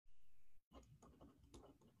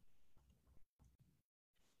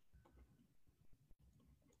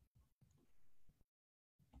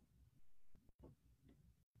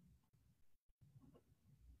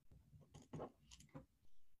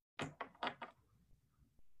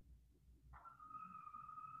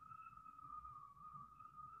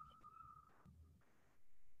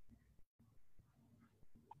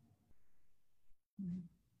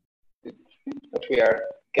we are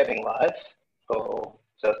getting live. So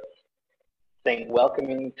just saying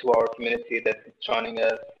welcoming to our community that is joining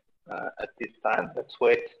us at this time. Let's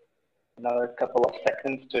wait another couple of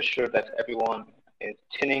seconds to assure that everyone is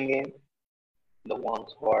tuning in. The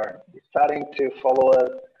ones who are deciding to follow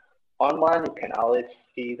us online, you can always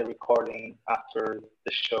see the recording after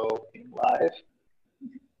the show in live.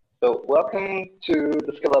 So welcome to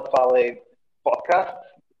the Scale Up Valley podcast,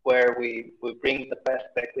 where we bring the best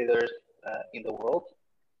tech leaders in the world,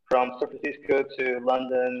 from San Francisco to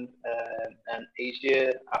London and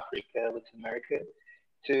Asia, Africa, Latin America,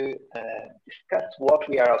 to discuss what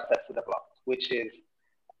we are obsessed about, which is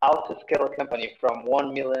how to scale a company from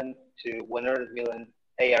 1 million to 100 million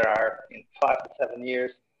ARR in 5 to 7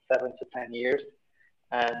 years, 7 to 10 years.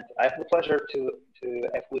 And I have the pleasure to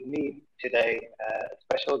have with me today a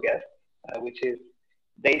special guest, which is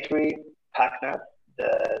Deirdre Packnett,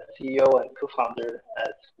 the CEO and co-founder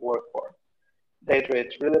at Workport. Deirdre,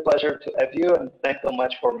 it's really a pleasure to have you, and thanks so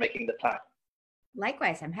much for making the time.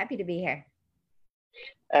 Likewise, I'm happy to be here.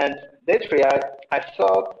 And Deirdre, I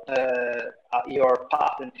saw your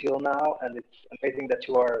path until now, and it's amazing that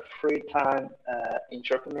you are a free-time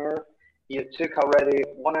entrepreneur. You took already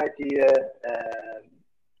one idea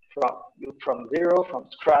from zero, from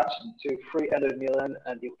scratch, to 300 million,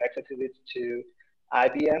 and you executed it to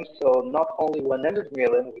IBM. So not only 100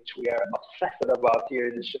 million, which we are obsessed about here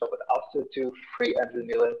in the show, but also to 300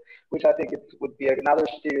 million, which I think it would be another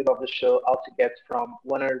series of the show, how to get from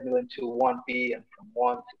 100 million to 1B and from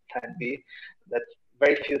 1 to 10B. That's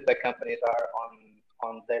very few tech companies are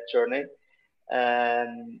on that journey.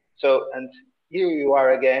 And here you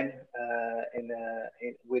are again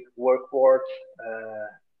with Workport,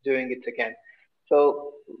 doing it again.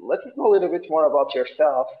 So let's know a little bit more about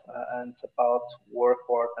yourself and about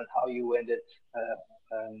Workport and how you ended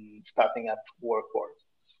starting up Workport.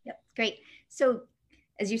 Yep, great. So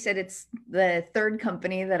as you said, it's the third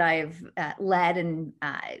company that I've led and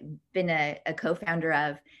been a co-founder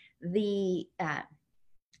of.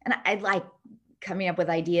 And I like coming up with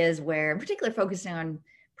ideas where, in particular, focusing on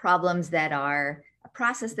problems that are a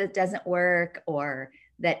process that doesn't work or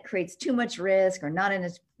that creates too much risk or not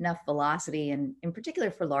enough velocity, and in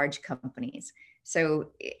particular for large companies.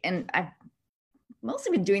 So, and I've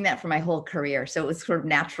mostly been doing that for my whole career. So it was sort of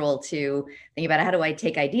natural to think about how do I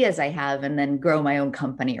take ideas I have and then grow my own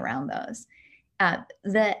company around those.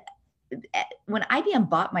 When IBM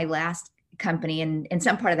bought my last company, and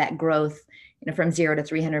some part of that growth, from 0 to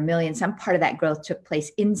 300 million, some part of that growth took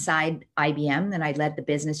place inside IBM, and I led the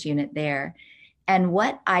business unit there. And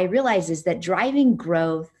what I realized is that driving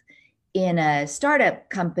growth in a startup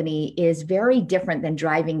company is very different than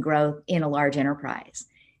driving growth in a large enterprise.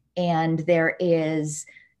 And there is,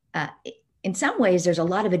 in some ways, there's a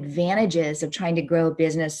lot of advantages of trying to grow a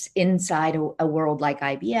business inside a world like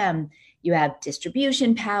IBM. You have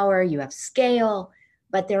distribution power, you have scale,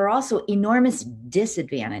 but there are also enormous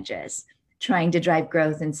disadvantages trying to drive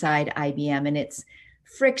growth inside IBM. And it's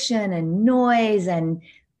friction and noise and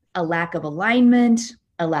a lack of alignment,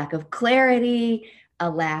 a lack of clarity, a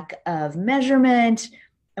lack of measurement.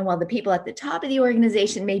 And while the people at the top of the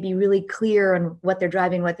organization may be really clear on what they're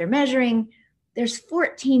driving, what they're measuring, there's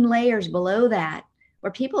 14 layers below that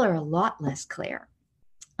where people are a lot less clear.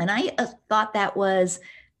 And I thought that was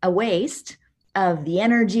a waste of the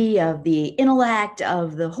energy, of the intellect,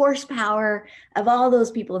 of the horsepower of all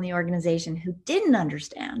those people in the organization who didn't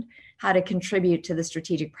understand how to contribute to the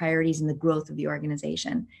strategic priorities and the growth of the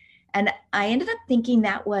organization. And I ended up thinking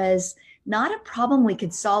that was not a problem we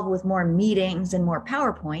could solve with more meetings and more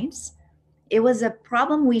PowerPoints. It was a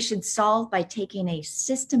problem we should solve by taking a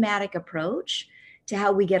systematic approach to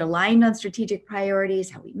how we get aligned on strategic priorities,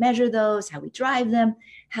 how we measure those, how we drive them,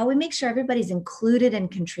 how we make sure everybody's included and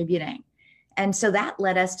contributing. And so that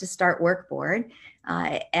led us to start Workport.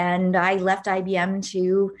 And I left IBM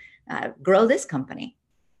to grow this company.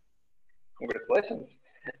 Congratulations.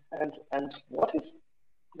 And what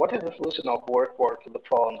is the solution of Workport to the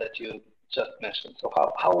problem that you just mentioned? So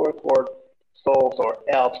how Workport solves or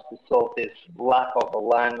helps to solve this lack of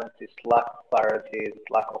alignment, this lack of clarity, this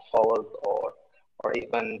lack of follows or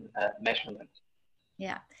even measurement?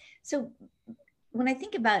 Yeah. So when I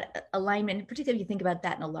think about alignment, particularly if you think about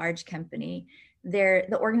that in a large company,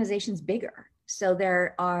 the organization's bigger. So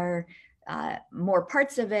there are more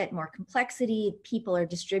parts of it, more complexity. People are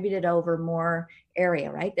distributed over more area,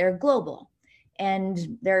 right? They're global.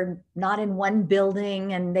 And they're not in one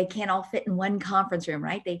building and they can't all fit in one conference room,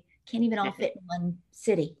 right? They can't even all fit in one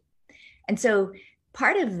city. And so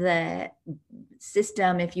part of the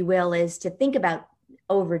system, if you will, is to think about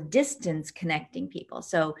over distance connecting people.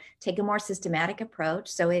 So take a more systematic approach.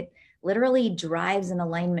 So it literally drives an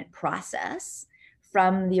alignment process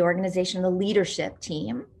from the organization, the leadership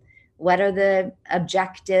team. What are the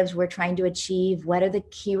objectives we're trying to achieve? What are the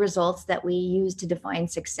key results that we use to define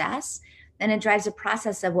success? And it drives a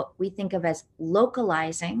process of what we think of as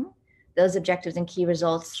localizing those objectives and key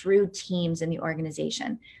results through teams in the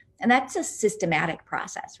organization. And that's a systematic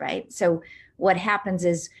process, right? So what happens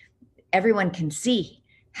is everyone can see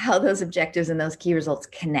how those objectives and those key results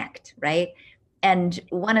connect, right? And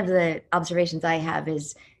one of the observations I have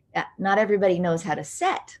is not everybody knows how to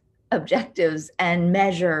set objectives and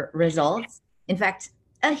measure results. In fact,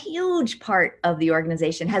 a huge part of the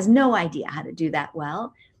organization has no idea how to do that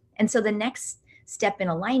well. And so the next step in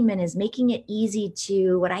alignment is making it easy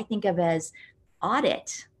to what I think of as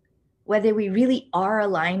audit whether we really are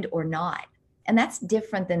aligned or not. And that's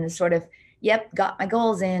different than the sort of, yep, got my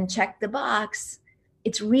goals in, check the box.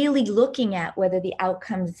 It's really looking at whether the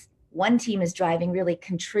outcomes one team is driving really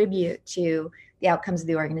contribute to the outcomes of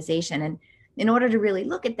the organization. And in order to really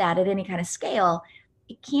look at that at any kind of scale,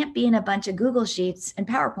 it can't be in a bunch of Google Sheets and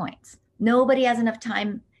PowerPoints. Nobody has enough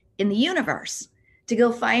time in the universe to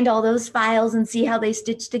go find all those files and see how they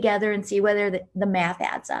stitch together and see whether the math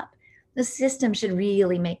adds up. The system should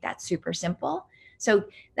really make that super simple. So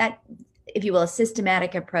that, if you will, a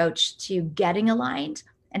systematic approach to getting aligned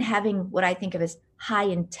and having what I think of as high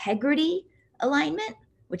integrity alignment,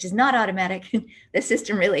 which is not automatic. The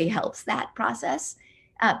system really helps that process.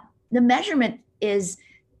 The measurement is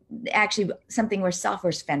actually something where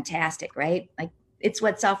software is fantastic, right? Like it's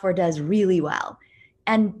what software does really well.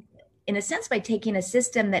 And in a sense, by taking a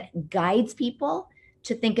system that guides people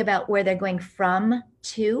to think about where they're going from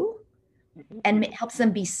to, and helps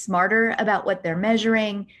them be smarter about what they're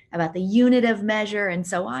measuring, about the unit of measure and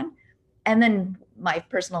so on. And then my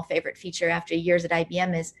personal favorite feature after years at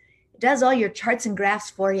IBM is it does all your charts and graphs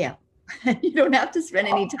for you. You don't have to spend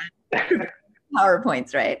any time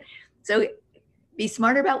PowerPoints, right? So be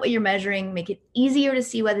smarter about what you're measuring, make it easier to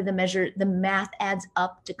see whether the math adds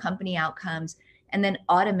up to company outcomes, and then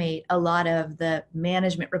automate a lot of the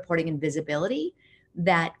management reporting and visibility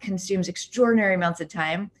that consumes extraordinary amounts of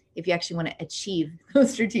time if you actually want to achieve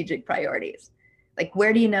those strategic priorities. Like,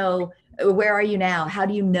 where do you know, where are you now? How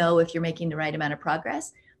do you know if you're making the right amount of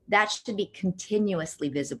progress? That should be continuously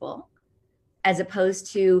visible, as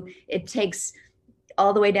opposed to it takes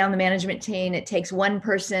all the way down the management chain. It takes one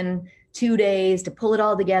person 2 days to pull it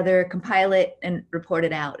all together, compile it, and report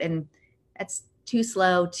it out. And that's too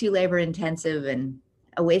slow, too labor intensive, and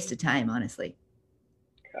a waste of time, honestly.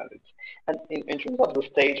 Got it. And in terms of the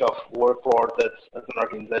stage of Workforce as an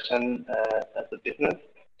organization, as a business,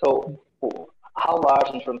 so how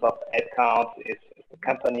large in terms of headcount is the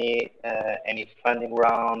company? Any funding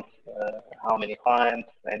rounds? How many clients?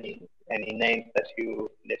 Any names that you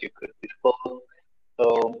could disclose?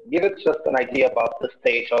 So give us just an idea about the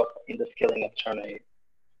stage in the scaling of Churn8.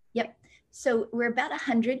 Yep. So we're about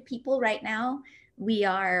 100 people right now. We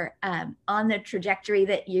are on the trajectory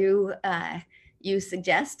that you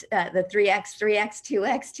suggest, the 3x,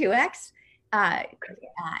 2x,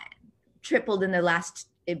 2x, tripled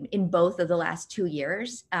in both of the last 2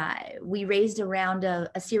 years. We raised around a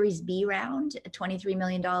Series B round, $23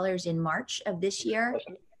 million in March of this year.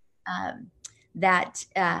 That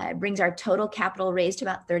brings our total capital raised to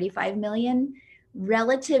about 35 million.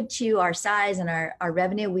 Relative to our size and our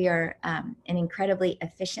revenue, we are an incredibly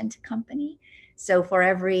efficient company. So for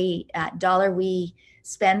every dollar we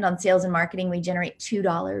spend on sales and marketing, we generate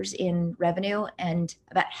 $2 in revenue, and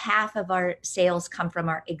about half of our sales come from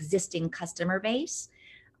our existing customer base.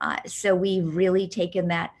 So we've really taken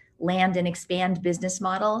that land and expand business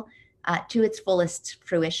model to its fullest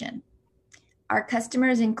fruition. Our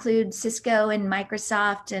customers include Cisco and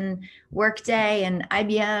Microsoft and Workday and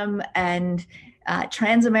IBM and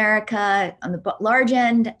Transamerica on the large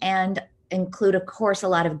end, and include, of course, a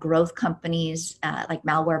lot of growth companies like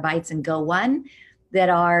Malwarebytes and Go1 that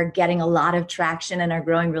are getting a lot of traction and are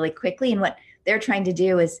growing really quickly. And what they're trying to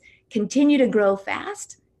do is continue to grow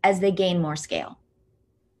fast as they gain more scale.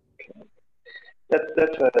 That's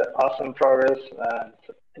awesome progress.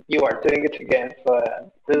 You are doing it again, so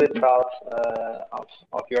I'm really proud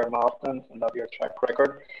of your milestones and of your track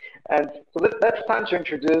record. And so that's time to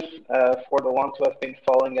introduce, for the ones who have been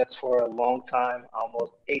following us for a long time,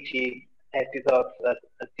 almost 80 episodes at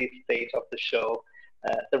this stage of the show,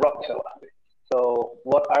 the Rockefeller habits. So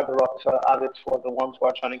what are the Rockefeller habits for the ones who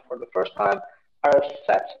are joining for the first time? Are a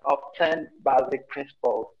set of 10 basic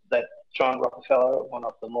principles that John Rockefeller, one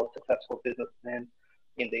of the most successful businessmen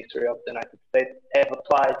in the history of the United States, have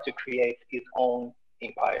applied to create his own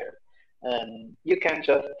empire. And you can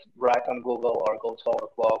just write on Google or go to our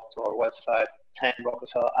blog, to our website, 10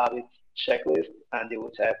 Rockefeller habits checklist, and you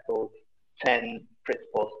would have those 10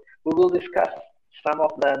 principles. We will discuss some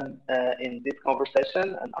of them in this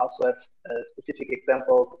conversation and also have specific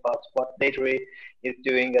examples about what Daydream is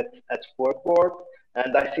doing at Workboard.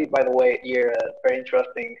 And I see, by the way, here a very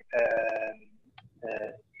interesting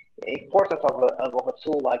importance of a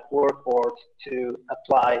tool like Workboard to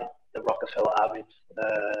apply the Rockefeller habits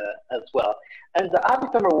as well. And the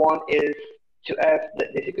habit number one is to have the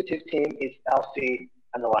executive team is healthy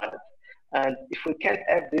and aligned. And if we can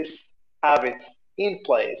have this habits in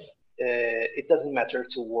place, it doesn't matter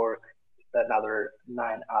to work another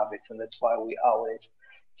 9 habits, and that's why we always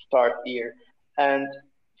start here. And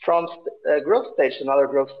from growth stage to another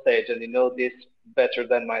growth stage, and you know this better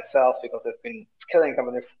than myself because I've been scaling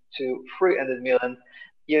companies to 300 million,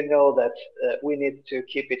 you know that we need to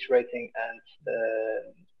keep iterating and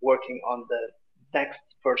working on the next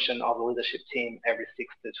version of the leadership team every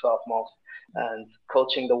 6 to 12 months, and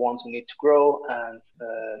coaching the ones who need to grow and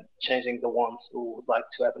changing the ones who would like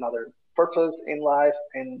to have another purpose in life,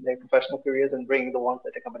 in their professional careers, and bringing the ones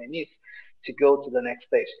that the company needs to go to the next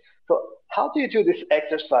stage. So how do you do this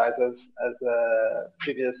exercise as a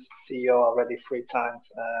previous CEO already 3 times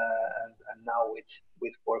and now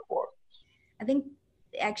with Workboard? I think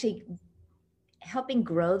actually helping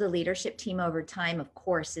grow the leadership team over time, of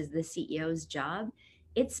course, is the CEO's job.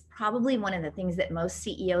 It's probably one of the things that most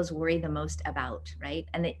CEOs worry the most about, right?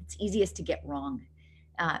 And it's easiest to get wrong.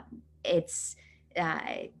 I'll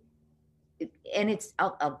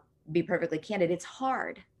be perfectly candid, it's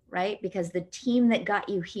hard, right? Because the team that got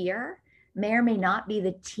you here may or may not be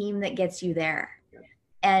the team that gets you there. Yeah.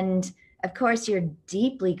 And of course, you're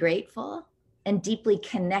deeply grateful and deeply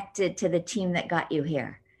connected to the team that got you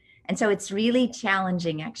here. And so it's really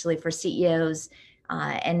challenging actually for CEOs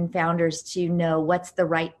and founders to know what's the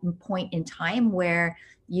right point in time where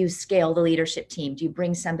you scale the leadership team. Do you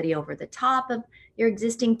bring somebody over the top of your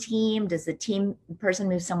existing team? Does the team person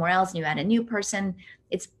move somewhere else and you add a new person?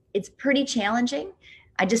 It's pretty challenging.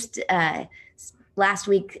 I just last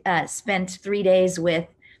week spent 3 days with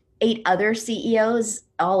 8 other CEOs,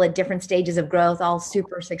 all at different stages of growth, all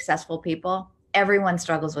super successful people. Everyone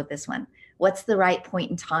struggles with this one. What's the right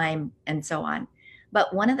point in time, and so on.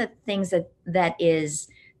 But one of the things that is,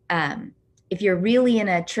 if you're really in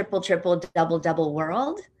a triple, double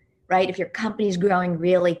world, right? If your company's growing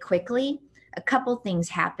really quickly, a couple things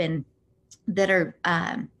happen that are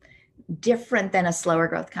different than a slower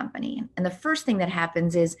growth company. And the first thing that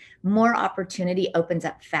happens is more opportunity opens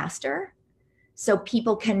up faster. So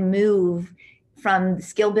people can move from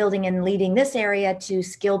skill building and leading this area to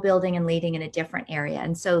skill building and leading in a different area.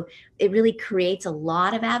 And so it really creates a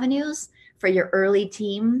lot of avenues for your early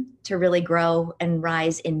team to really grow and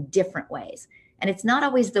rise in different ways. And it's not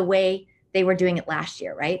always the way they were doing it last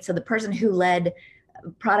year, right? So the person who led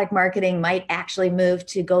product marketing might actually move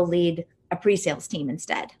to go lead a pre-sales team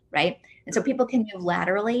instead, right? And so people can move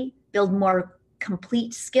laterally, build more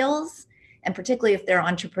complete skills, and particularly if they're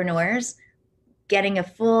entrepreneurs, getting a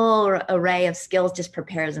full array of skills just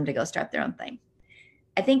prepares them to go start their own thing.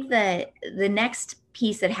 I think the next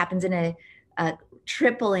piece that happens in a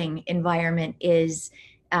tripling environment is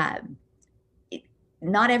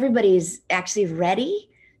not everybody's actually ready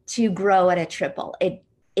to grow at a triple.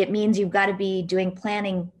 It means you've got to be doing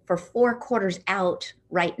planning for 4 quarters out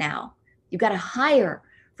right now. You've got to hire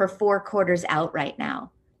for 4 quarters out right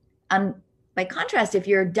now. By contrast, if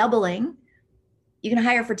you're doubling, you can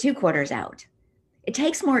hire for 2 quarters out. It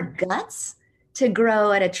takes more guts to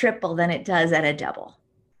grow at a triple than it does at a double,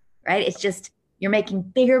 right? It's just, you're making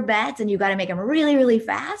bigger bets and you've got to make them really, really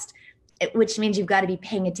fast, which means you've got to be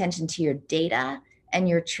paying attention to your data and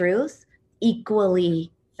your truth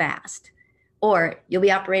equally fast. Or you'll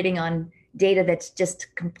be operating on data that's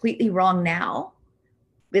just completely wrong now,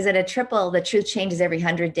 because at a triple, the truth changes every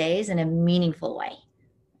 100 days in a meaningful way.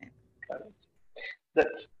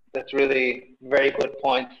 That's really very good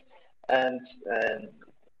point. And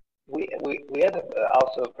we had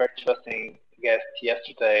also a very interesting guest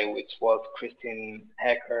yesterday, which was Christine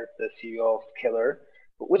Hackert, the CEO of Scalar,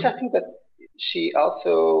 which I think that she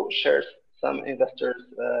also shares some investors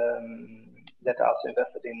that also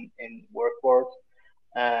invested in Workboard,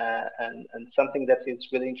 and something that is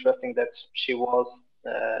really interesting that she was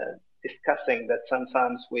discussing, that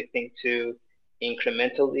sometimes we think too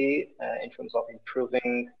incrementally in terms of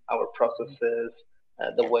improving our processes,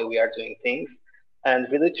 the way we are doing things, and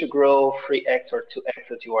really to grow 3x or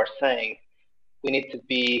 2x, as you are saying, we need to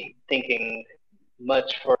be thinking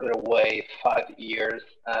much further away, 5 years,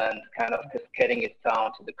 and kind of cascading it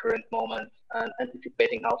down to the current moment and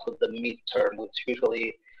anticipating also the midterm, which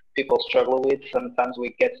usually people struggle with. Sometimes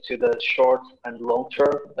we get to the short and long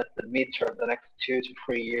term, but the mid-term, the next 2 to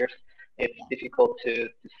 3 years, it's difficult to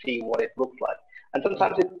see what it looks like. And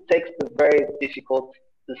sometimes it takes the very difficult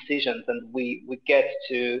decisions, and we get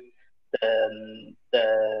to the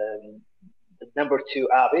number two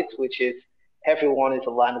habit, which is everyone is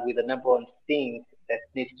aligned with the number one thing that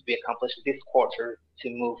needs to be accomplished this quarter to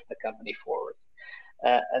move the company forward.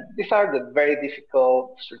 And these are the very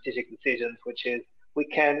difficult strategic decisions, which is we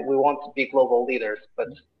want to be global leaders, but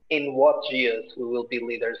in what geos we will be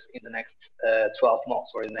leaders in the next 12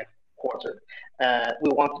 months or in the next quarter. We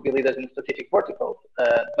want to be leaders in specific verticals,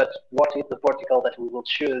 but what is the vertical that we will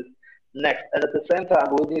choose next? And at the same time,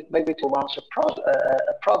 we'll need maybe to launch a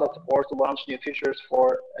product or to launch new features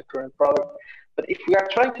for a current product. But if we are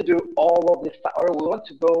trying to do all of this, or we want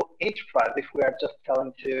to go enterprise, if we are just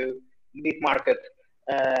selling to mid-market,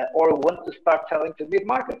 or want to start selling to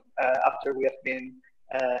mid-market after we have been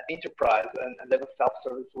enterprise and have a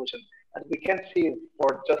self-service solution. As we can see,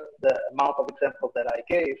 for just the amount of examples that I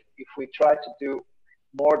gave, if we try to do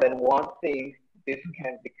more than one thing, this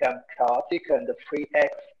can become chaotic, and the 3x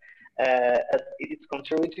it's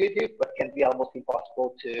counterintuitive, but can be almost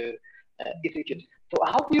impossible to execute. So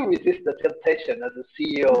how do you resist the temptation as a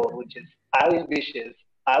CEO, which is highly ambitious,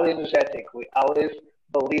 highly energetic, we always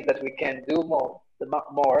believe that we can do more,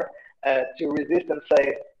 to resist and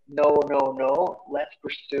say, no, let's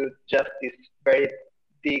pursue just this very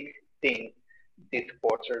big thing this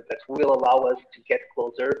quarter that will allow us to get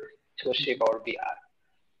closer to achieve our BI.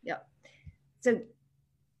 Yeah. So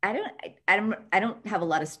I don't have a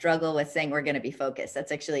lot of struggle with saying we're going to be focused.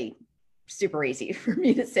 That's actually super easy for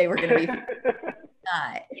me to say we're going to be.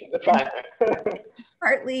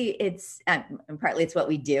 Partly it's what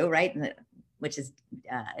we do, right? Which is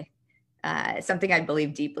something I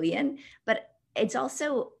believe deeply in. But it's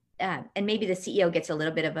also, and maybe the CEO gets a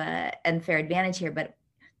little bit of an unfair advantage here, but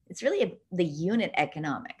it's really the unit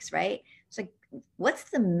economics, right? It's like, what's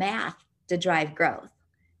the math to drive growth?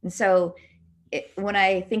 And so when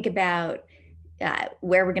I think about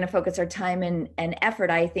where we're going to focus our time and effort,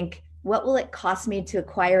 I think, what will it cost me to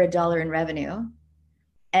acquire $1 in revenue?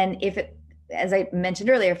 And if it, as I mentioned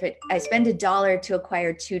earlier, if I spend $1 to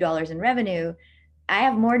acquire $2 in revenue, I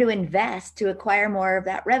have more to invest to acquire more of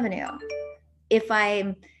that revenue. If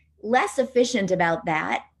I'm less efficient about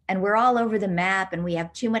that, and we're all over the map and we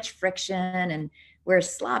have too much friction and we're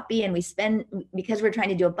sloppy and we spend, because we're trying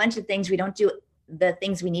to do a bunch of things, we don't do the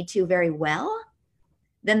things we need to very well,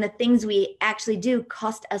 then the things we actually do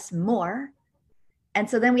cost us more. And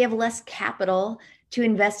so then we have less capital to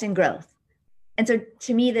invest in growth. And so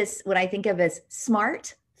to me, this, what I think of as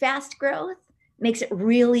smart, fast growth, makes it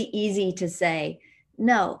really easy to say,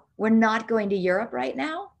 no, we're not going to Europe right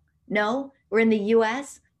now. No, we're in the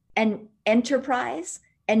US and enterprise.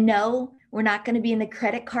 And no, we're not going to be in the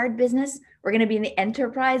credit card business. We're going to be in the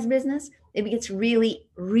enterprise business. It gets really,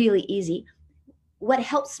 really easy. What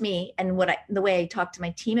helps me, and the way I talk to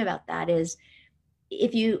my team about that is,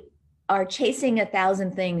 if you are chasing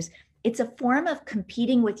 1,000 things, it's a form of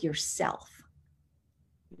competing with yourself.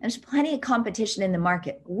 There's plenty of competition in the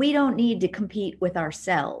market. We don't need to compete with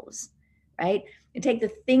ourselves, right? We take the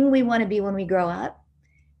thing we want to be when we grow up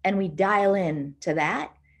and we dial in to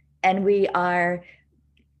that, and we are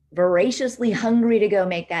voraciously hungry to go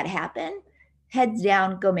make that happen. Heads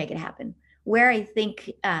down, go make it happen. Where I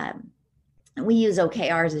think, we use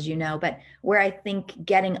OKRs, as you know, but where I think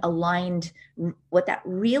getting aligned, what that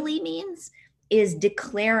really means is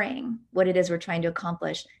declaring what it is we're trying to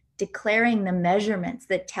accomplish, declaring the measurements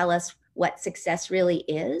that tell us what success really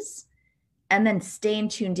is, and then staying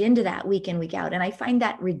tuned into that week in, week out. And I find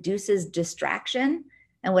that reduces distraction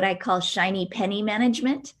and what I call shiny penny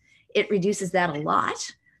management. It reduces that a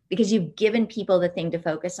lot because you've given people the thing to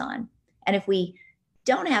focus on. And if we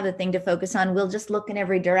don't have the thing to focus on, we'll just look in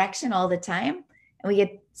every direction all the time, and we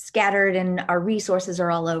get scattered and our resources are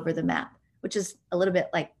all over the map, which is a little bit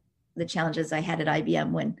like the challenges I had at IBM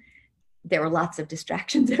when there were lots of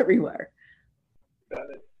distractions everywhere. Got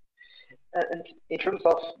it. And in terms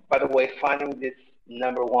of, by the way, finding this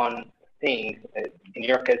number one thing, in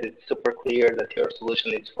your case, it's super clear that your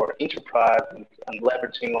solution is for enterprise and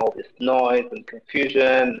leveraging all this noise and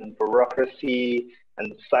confusion and bureaucracy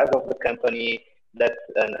and the size of the company, that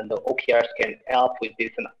and the OKRs can help with this,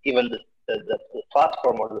 and even the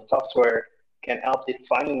platform or the software can help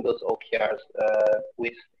defining those OKRs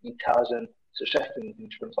with intelligent suggestions in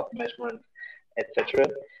terms of measurement, etc.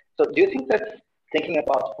 So do you think that thinking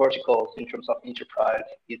about verticals in terms of enterprise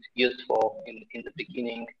is useful in the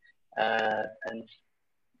beginning? And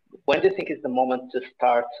when do you think is the moment to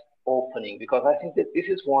start opening? Because I think that this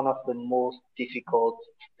is one of the most difficult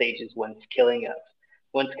stages when scaling up.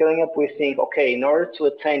 When scaling up, we think, okay, in order to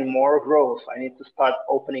attain more growth, I need to start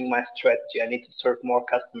opening my strategy. I need to serve more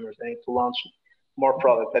customers. I need to launch more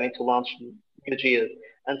products. I need to launch new geos.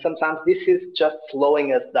 And sometimes this is just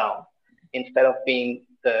slowing us down instead of being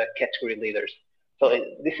the category leaders. So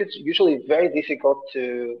this is usually very difficult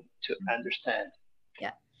to understand.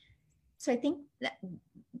 Yeah. So I think that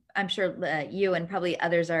I'm sure you and probably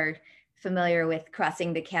others are familiar with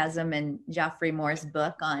Crossing the Chasm and Geoffrey Moore's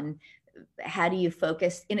book on how do you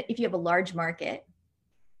focus if you have a large market,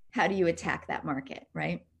 how do you attack that market,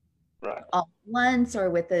 right? Right. All at once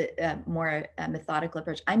or with a more methodical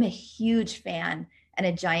approach. I'm a huge fan and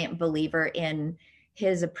a giant believer in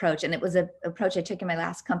his approach. And it was an approach I took in my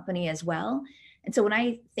last company as well. And so when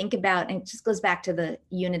I think about, and it just goes back to the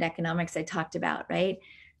unit economics I talked about, right?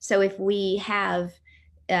 So if we have,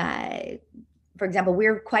 for example,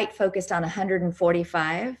 we're quite focused on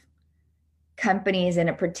 145 companies in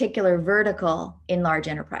a particular vertical in large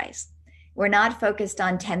enterprise. We're not focused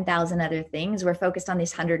on 10,000 other things. We're focused on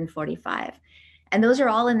these 145. And those are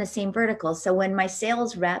all in the same vertical. So when my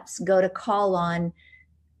sales reps go to call on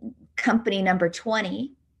company number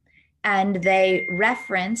 20 and they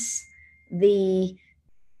reference the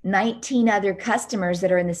 19 other customers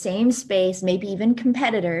that are in the same space, maybe even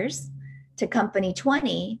competitors to company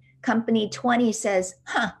 20 says,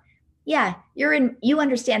 yeah, you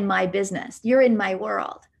understand my business. You're in my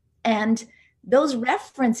world. And those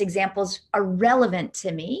reference examples are relevant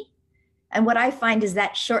to me. And what I find is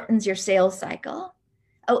that shortens your sales cycle.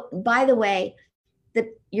 Oh, by the way,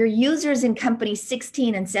 your users in company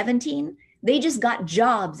 16 and 17, they just got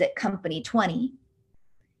jobs at company 20.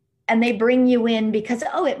 And they bring you in because,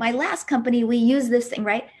 at my last company, we use this thing,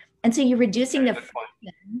 right? And so you're reducing the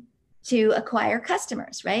friction to acquire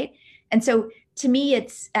customers, right? And so to me,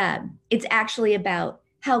 it's actually about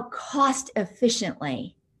how cost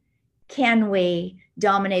efficiently can we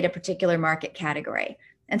dominate a particular market category.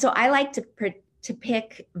 And so I like to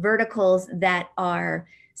pick verticals that are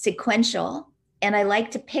sequential, and I like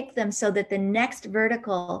to pick them so that the next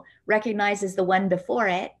vertical recognizes the one before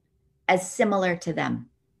it as similar to them,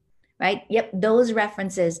 right? Yep, those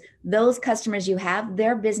references, those customers you have,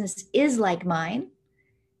 their business is like mine.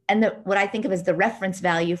 And what I think of as the reference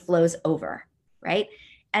value flows over, right?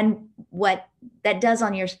 And what that does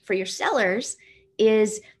for your sellers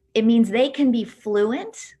is it means they can be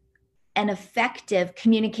fluent and effective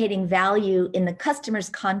communicating value in the customer's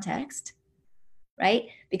context, right?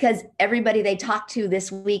 Because everybody they talk to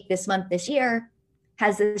this week, this month, this year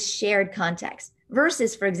has this shared context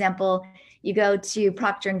versus, for example, you go to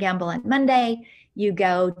Procter & Gamble on Monday, you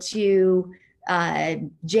go to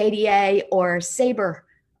JDA or Sabre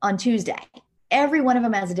on Tuesday. Every one of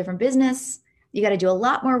them has a different business. You got to do a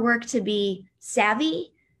lot more work to be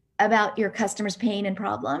savvy about your customer's pain and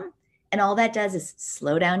problem. And all that does is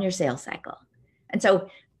slow down your sales cycle. And so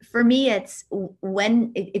for me, it's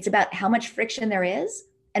about how much friction there is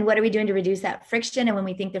and what are we doing to reduce that friction. And when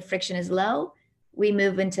we think the friction is low, we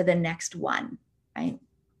move into the next one, right?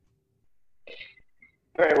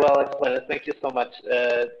 Very well explained. Thank you so much,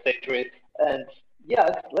 Tejrid. And yeah,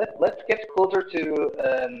 let's get closer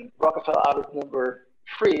to Rockefeller habit number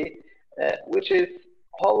 3, which is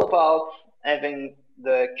all about having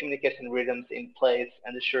the communication rhythms in place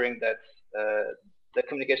and ensuring that the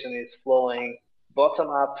communication is flowing bottom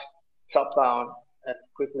up, top down as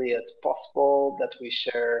quickly as possible, that we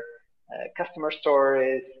share customer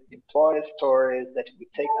stories, employee stories, that we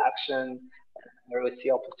take action where we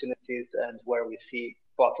see opportunities and where we see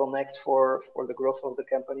bottlenecks for the growth of the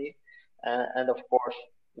company. And of course,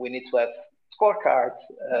 we need to have scorecards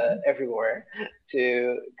everywhere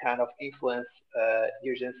to kind of influence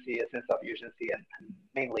urgency, a sense of urgency, and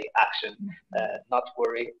mainly action, not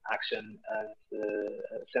worry, action, and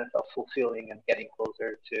a sense of fulfilling and getting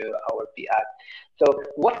closer to our PI. So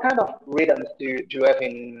what kind of rhythms do you have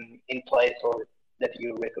in place or that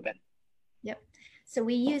you recommend? Yep. So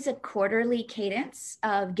we use a quarterly cadence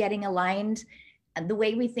of getting aligned. The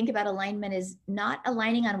way we think about alignment is not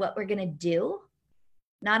aligning on what we're going to do,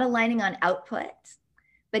 not aligning on output,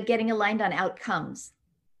 but getting aligned on outcomes.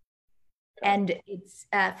 And it's,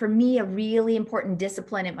 for me, a really important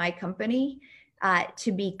discipline at my company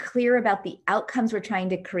to be clear about the outcomes we're trying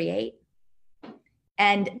to create.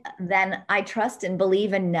 And then I trust and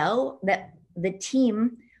believe and know that the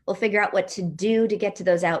team will figure out what to do to get to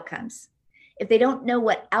those outcomes. If they don't know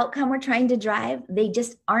what outcome we're trying to drive, they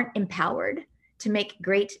just aren't empowered to make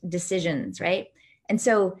great decisions, right? And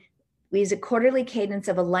so we use a quarterly cadence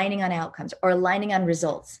of aligning on outcomes or aligning on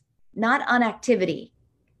results, not on activity,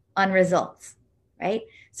 on results, right?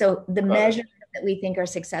 So the measures that we think are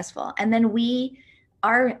successful. And then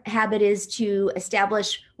our habit is to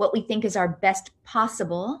establish what we think is our best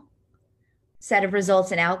possible set of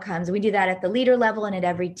results and outcomes. We do that at the leader level and at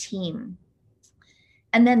every team.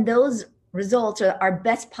 And then those results, or our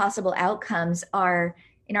best possible outcomes, are,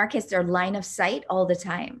 in our case, they're line of sight all the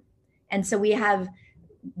time. And so we have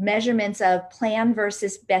measurements of plan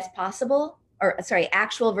versus best possible, or sorry,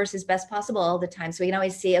 actual versus best possible all the time. So we can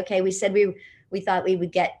always see, okay, we said we thought we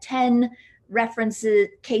would get 10 references,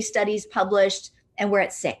 case studies published, and we're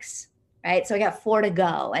at 6, right? So I got 4 to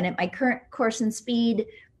go. And at my current course and speed,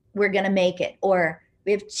 we're going to make it. Or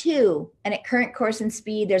we have 2, and at current course and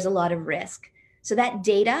speed, there's a lot of risk. So that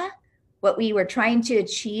data, what we were trying to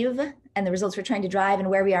achieve and the results we're trying to drive and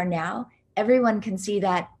where we are now, everyone can see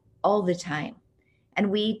that all the time.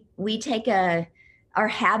 And we take our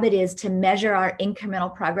habit is to measure our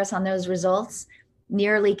incremental progress on those results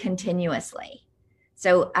nearly continuously.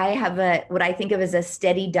 So I have what I think of as a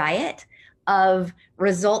steady diet of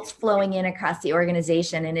results flowing in across the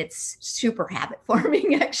organization, and it's super habit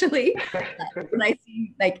forming actually. When I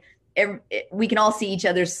see we can all see each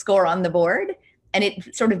other's score on the board, and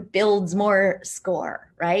it sort of builds more score,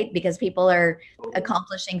 right? Because people are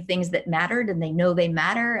accomplishing things that mattered, and they know they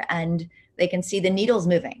matter, and they can see the needles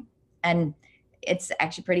moving, and it's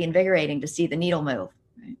actually pretty invigorating to see the needle move.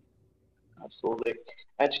 Right? Absolutely.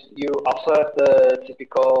 And you also have the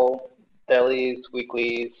typical dailies,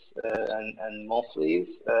 weeklies, and monthlies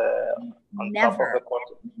on top of the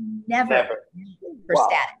quarter? Never. Wow,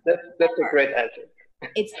 that's a great answer.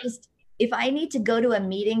 It's just, if I need to go to a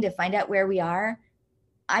meeting to find out where we are,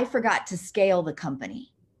 I forgot to scale the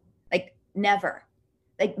company. Like, never.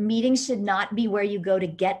 Like, meetings should not be where you go to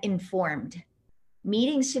get informed.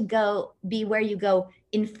 Meetings should be where you go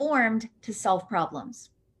informed to solve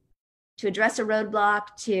problems, to address a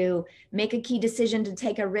roadblock, to make a key decision, to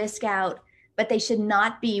take a risk out, but they should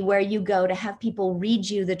not be where you go to have people read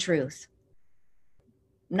you the truth.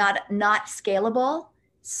 Not scalable,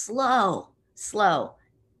 slow.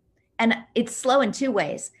 And it's slow in 2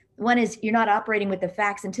 ways. One is you're not operating with the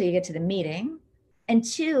facts until you get to the meeting. And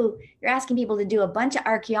 2, you're asking people to do a bunch of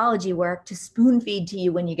archaeology work to spoon feed to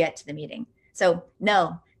you when you get to the meeting. So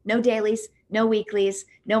no dailies, no weeklies,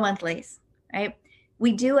 no monthlies, right?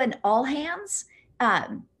 We do an all hands,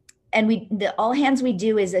 and the all hands we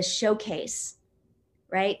do is a showcase,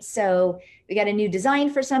 right? So we got a new design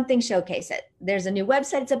for something, showcase it. There's a new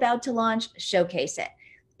website it's about to launch, showcase it.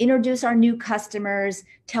 Introduce our new customers,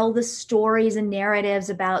 tell the stories and narratives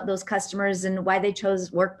about those customers and why they chose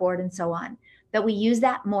Workboard and so on. But we use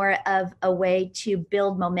that more of a way to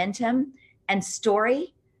build momentum and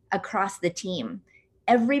story across the team.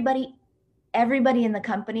 Everybody in the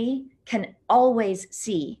company can always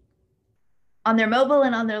see on their mobile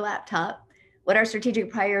and on their laptop what our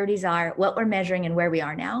strategic priorities are, what we're measuring, and where we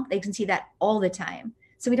are now. They can see that all the time.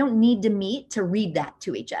 So we don't need to meet to read that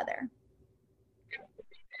to each other.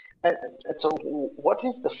 And so what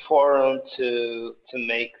is the forum to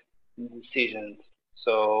make decisions?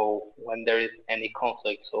 So when there is any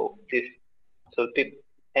conflict,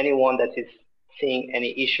 anyone that is seeing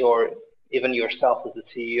any issue, or even yourself as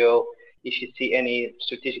a CEO, if you see any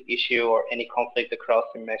strategic issue or any conflict across,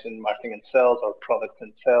 you mentioned marketing and sales, or product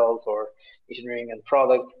and sales, or engineering and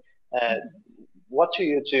product, what do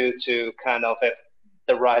you do to kind of have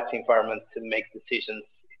the right environment to make decisions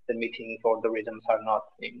if the meetings or the rhythms are not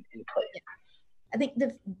in place?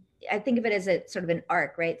 I think of it as a sort of an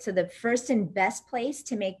arc, right? So the first and best place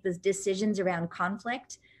to make the decisions around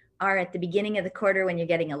conflict are at the beginning of the quarter when you're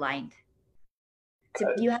getting aligned. So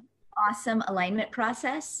if you have an awesome alignment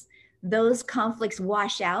process, those conflicts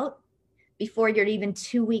wash out before you're even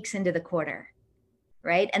 2 weeks into the quarter,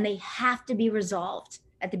 right? And they have to be resolved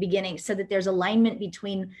at the beginning so that there's alignment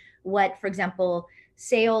between what, for example,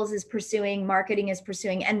 sales is pursuing, marketing is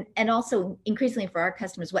pursuing, and also increasingly for our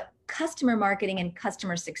customers, what customer marketing and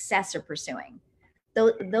customer success are pursuing.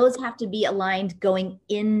 Those have to be aligned going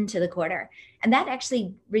into the quarter. And that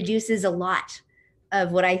actually reduces a lot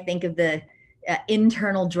of what I think of the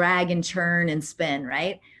internal drag and churn and spin,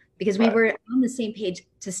 right? Because we were on the same page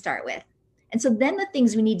to start with. And so then the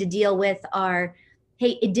things we need to deal with are,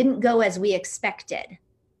 hey, it didn't go as we expected.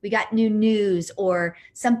 We got new news, or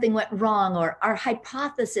something went wrong, or our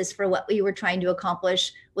hypothesis for what we were trying to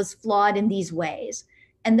accomplish was flawed in these ways.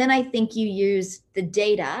 And then I think you use the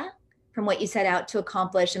data from what you set out to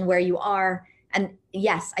accomplish and where you are. And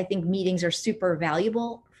yes, I think meetings are super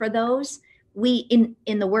valuable for those. We in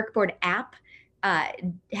the Workboard app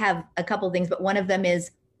have a couple of things, but one of them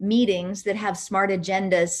is meetings that have smart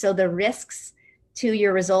agendas. So the risks to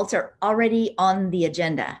your results are already on the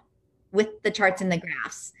agenda. with the charts and the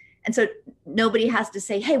graphs. And so nobody has to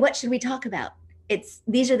say, hey, what should we talk about?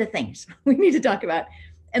 These are the things we need to talk about.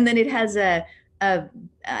 And then it has a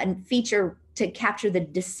feature to capture the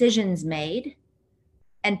decisions made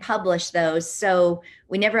and publish those. So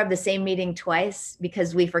we never have the same meeting twice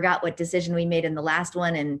because we forgot what decision we made in the last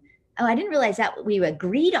one. And, oh, I didn't realize that we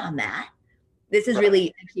agreed on that. This is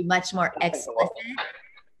really actually much more explicit.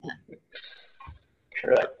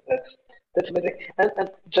 Correct. That's amazing.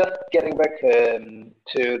 And just getting back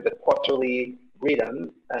to the quarterly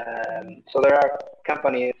rhythm, so there are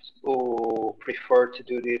companies who prefer to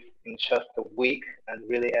do this in just a week and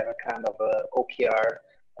really have a kind of a OKR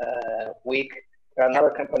week. There are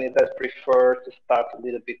other companies that prefer to start a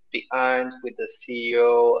little bit behind with the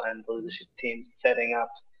CEO and the leadership team setting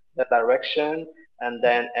up the direction, and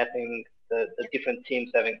then having the different teams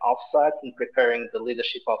having offsites and preparing the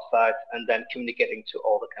leadership offsites, and then communicating to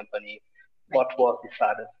all the company what was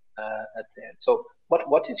decided at the end. So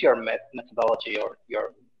what is your methodology or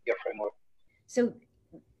your framework? So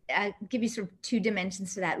I'll give you sort of two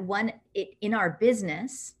dimensions to that. One, in our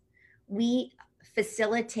business, we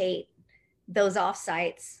facilitate those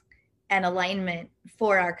offsites and alignment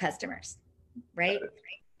for our customers, right?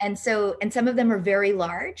 And some of them are very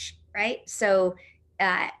large, right? So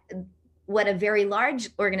what a very large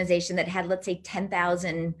organization that had, let's say,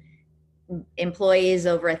 10,000 employees,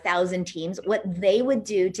 over 1,000 teams, what they would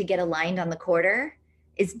do to get aligned on the quarter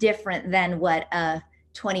is different than what a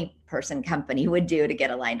 20-person company would do to get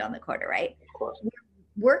aligned on the quarter, right? Of course.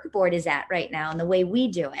 Workboard is at right now, and the way we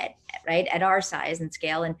do it, right, at our size and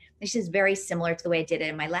scale, and this is very similar to the way I did it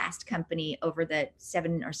in my last company over the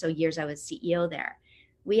 7 or so years I was CEO there.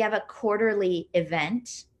 We have a quarterly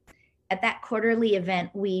event. At that quarterly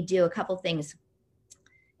event, we do a couple things.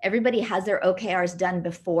 Everybody has their OKRs done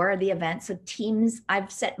before the event. So teams,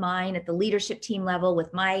 I've set mine at the leadership team level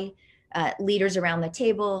with my leaders around the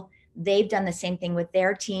table. They've done the same thing with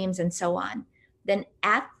their teams and so on. Then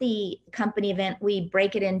at the company event, we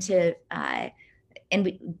break it into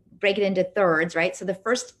thirds, right? So the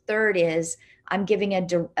first third is I'm giving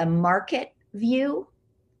a market view,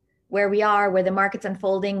 where we are, where the market's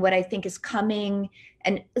unfolding, what I think is coming,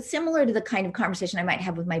 and similar to the kind of conversation I might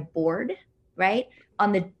have with my board, right?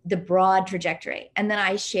 On the broad trajectory. And then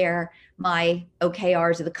I share my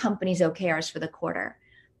OKRs or the company's OKRs for the quarter.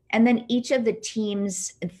 And then each of the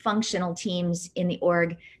teams and functional teams in the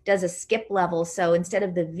org does a skip level. So instead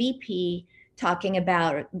of the VP talking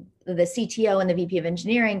about the CTO and the VP of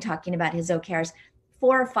engineering talking about his OKRs,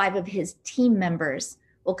 4 or 5 of his team members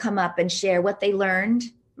will come up and share what they learned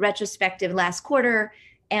retrospective last quarter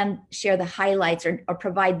and share the highlights or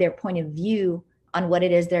provide their point of view on what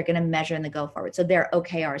it is they're going to measure in the go forward. So their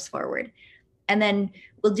OKRs forward. And then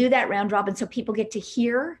we'll do that round robin so people get to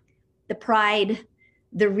hear the pride,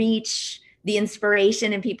 the reach, the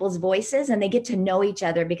inspiration in people's voices, and they get to know each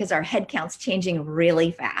other because our head count's changing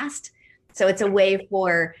really fast. So it's a way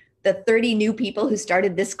for the 30 new people who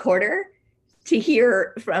started this quarter to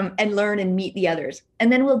hear from and learn and meet the others.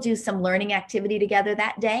 And then we'll do some learning activity together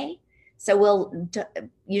that day. So we'll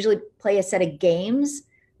usually play a set of games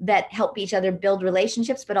that help each other build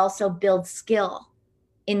relationships, but also build skill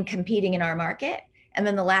in competing in our market. And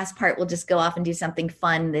then the last part, we'll just go off and do something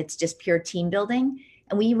fun that's just pure team building.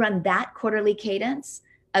 And we run that quarterly cadence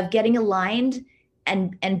of getting aligned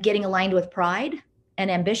and getting aligned with pride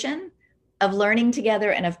and ambition, of learning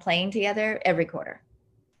together and of playing together every quarter.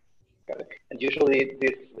 Got it. And usually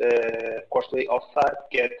this quarterly offsite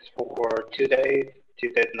gets for 2 days, 2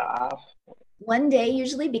 days and a half. 1 day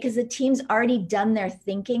usually, because the team's already done their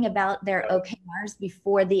thinking about their OKRs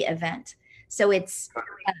before the event. So it's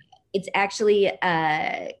actually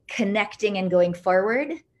connecting and going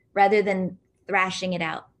forward rather than thrashing it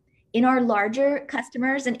out. In our larger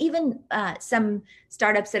customers, and even some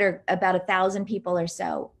startups that are about 1,000 people or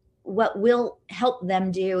so, what will help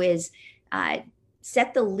them do is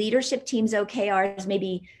set the leadership team's OKRs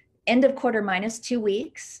maybe end of quarter minus 2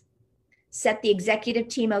 weeks, set the executive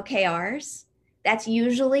team OKRs. That's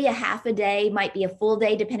usually a half a day, might be a full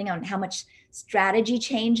day, depending on how much strategy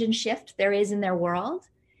change and shift there is in their world.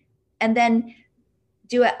 And then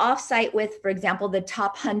do an offsite with, for example, the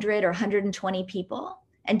top 100 or 120 people,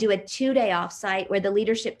 and do a 2-day offsite where the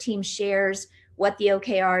leadership team shares what the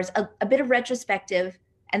OKRs, a bit of retrospective,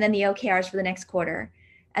 and then the OKRs for the next quarter.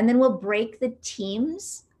 And then we'll break the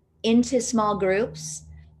teams into small groups,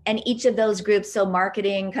 and each of those groups, so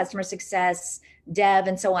marketing, customer success, dev,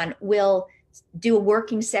 and so on, will do a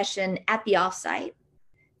working session at the offsite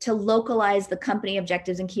to localize the company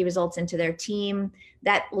objectives and key results into their team.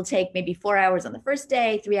 That will take maybe 4 hours on the first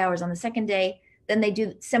day, 3 hours on the second day. Then they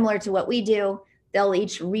do similar to what we do. They'll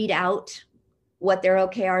each read out what their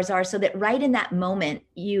OKRs are so that right in that moment,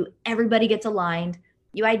 everybody gets aligned.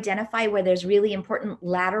 You identify where there's really important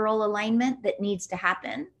lateral alignment that needs to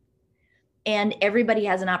happen. And everybody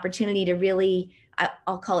has an opportunity to really,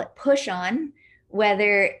 I'll call it push on,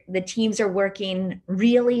 whether the teams are working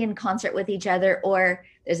really in concert with each other or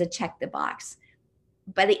there's a check the box.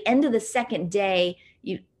 By the end of the second day,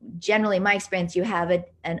 you generally, in my experience, you have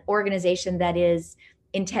an organization that is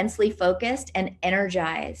intensely focused and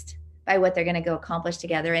energized by what they're going to go accomplish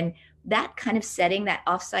together. And that kind of setting, that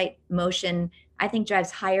offsite motion, I think drives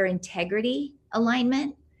higher integrity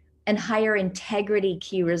alignment and higher integrity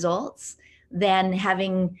key results than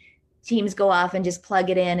having teams go off and just plug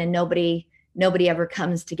it in and nobody ever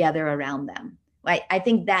comes together around them. I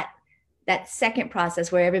think that second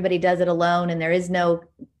process where everybody does it alone and there is no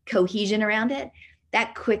cohesion around it,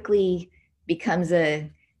 that quickly becomes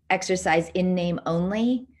a exercise in name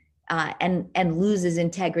only, and loses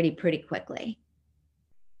integrity pretty quickly.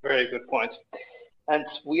 Very good point. And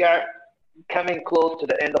we are coming close to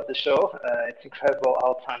the end of the show. It's incredible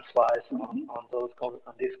how time flies on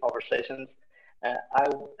these conversations.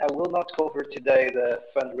 I will not cover today the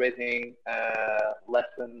fundraising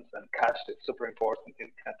lessons and cash that's super important in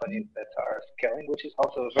companies that are scaling, which is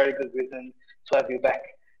also a very good reason to have you back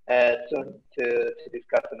soon to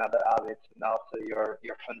discuss another habit and also your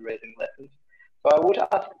fundraising lessons. So I would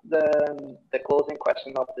ask the closing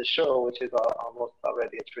question of the show, which is almost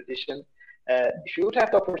already a tradition. If you would have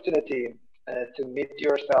the opportunity to meet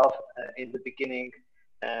yourself in the beginning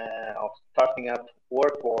of starting up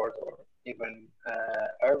WorkBoard or even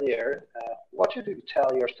earlier, what should you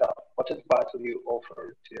tell yourself? What advice would you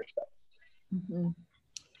offer to yourself? Mm-hmm.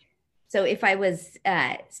 So if I was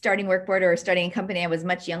starting WorkBoard or starting a company, I was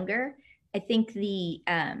much younger. I think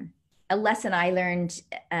a lesson I learned,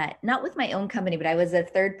 not with my own company, but I was a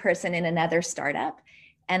third person in another startup.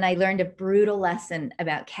 And I learned a brutal lesson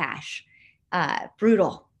about cash,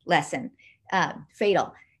 brutal lesson,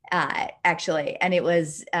 fatal, actually. And it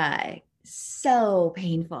was so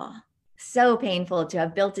painful to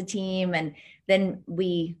have built a team. And then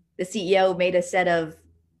the CEO made a set of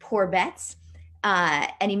poor bets,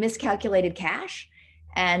 and he miscalculated cash.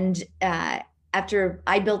 And after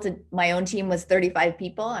I built it, my own team was 35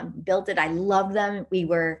 people. I built it. I loved them. It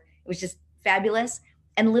was just fabulous.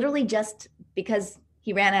 And literally just because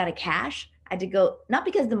he ran out of cash, I had to go, not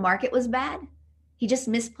because the market was bad, he just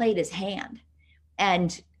misplayed his hand.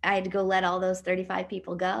 And I had to go let all those 35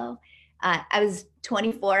 people go. I was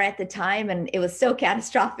 24 at the time, and it was so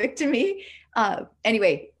catastrophic to me.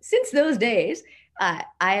 Anyway, since those days, I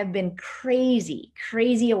have been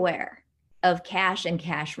crazy aware of cash and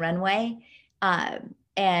cash runway.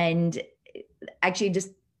 And actually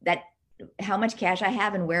just that, how much cash I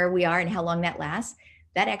have and where we are and how long that lasts,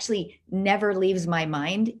 that actually never leaves my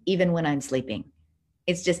mind, even when I'm sleeping.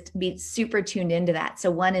 It's just be super tuned into that.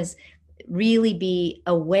 So one is really be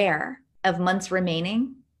aware of months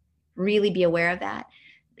remaining, really be aware of that.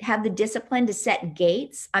 Have the discipline to set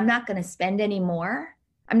gates. I'm not going to spend any more.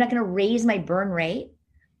 I'm not going to raise my burn rate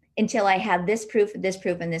until I have this proof, and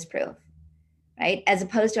this proof. Right? As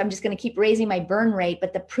opposed to I'm just going to keep raising my burn rate,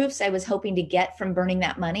 but the proofs I was hoping to get from burning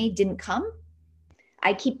that money didn't come.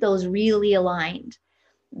 I keep those really aligned.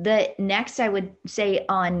 The next I would say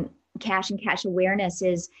on cash and cash awareness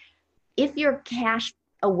is if you're cash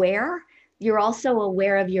aware, you're also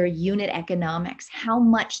aware of your unit economics, how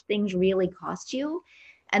much things really cost you.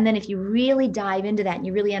 And then if you really dive into that and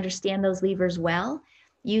you really understand those levers well,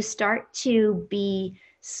 you start to be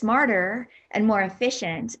smarter and more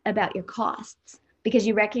efficient about your costs, because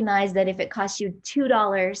you recognize that if it costs you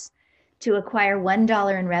 $2 to acquire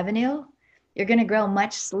 $1 in revenue, you're going to grow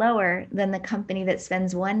much slower than the company that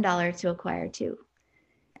spends $1 to acquire $2.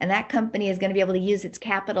 And that company is going to be able to use its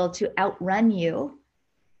capital to outrun you,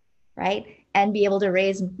 right? And be able to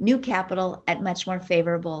raise new capital at much more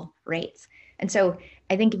favorable rates. And so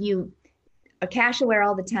I think if you are cash aware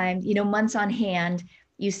all the time, months on hand,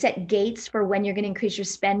 you set gates for when you're going to increase your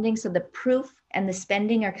spending. So the proof and the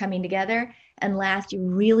spending are coming together. And last, you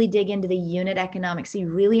really dig into the unit economics. So you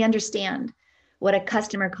really understand what a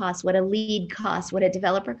customer costs, what a lead costs, what a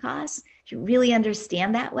developer costs. If you really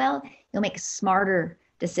understand that well, you'll make smarter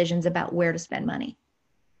decisions about where to spend money.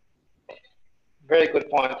 Very good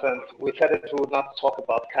point. And we said that we would not talk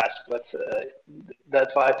about cash, but the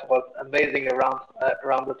advice was amazing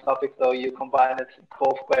around the topic. So you combined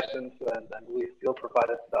both questions, and we still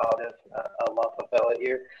provided the audience a lot of value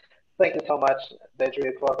here. Thank you so much, Deidre.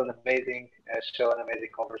 It was an amazing show, an amazing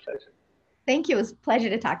conversation. Thank you. It was a pleasure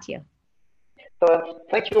to talk to you. So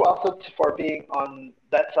thank you also for being on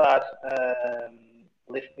that side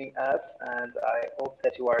listening us, and I hope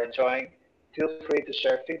that you are enjoying. Feel free to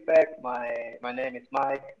share feedback. My name is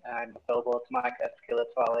Mike. I'm available at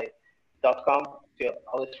mike@skilletvalley.com. Feel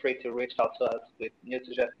always free to reach out to us with new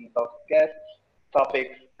suggestions of guests,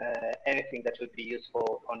 topics, anything that would be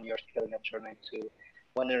useful on your scaling up journey to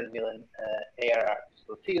 100 million ARR.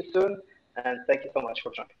 So see you soon, and thank you so much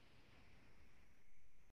for joining.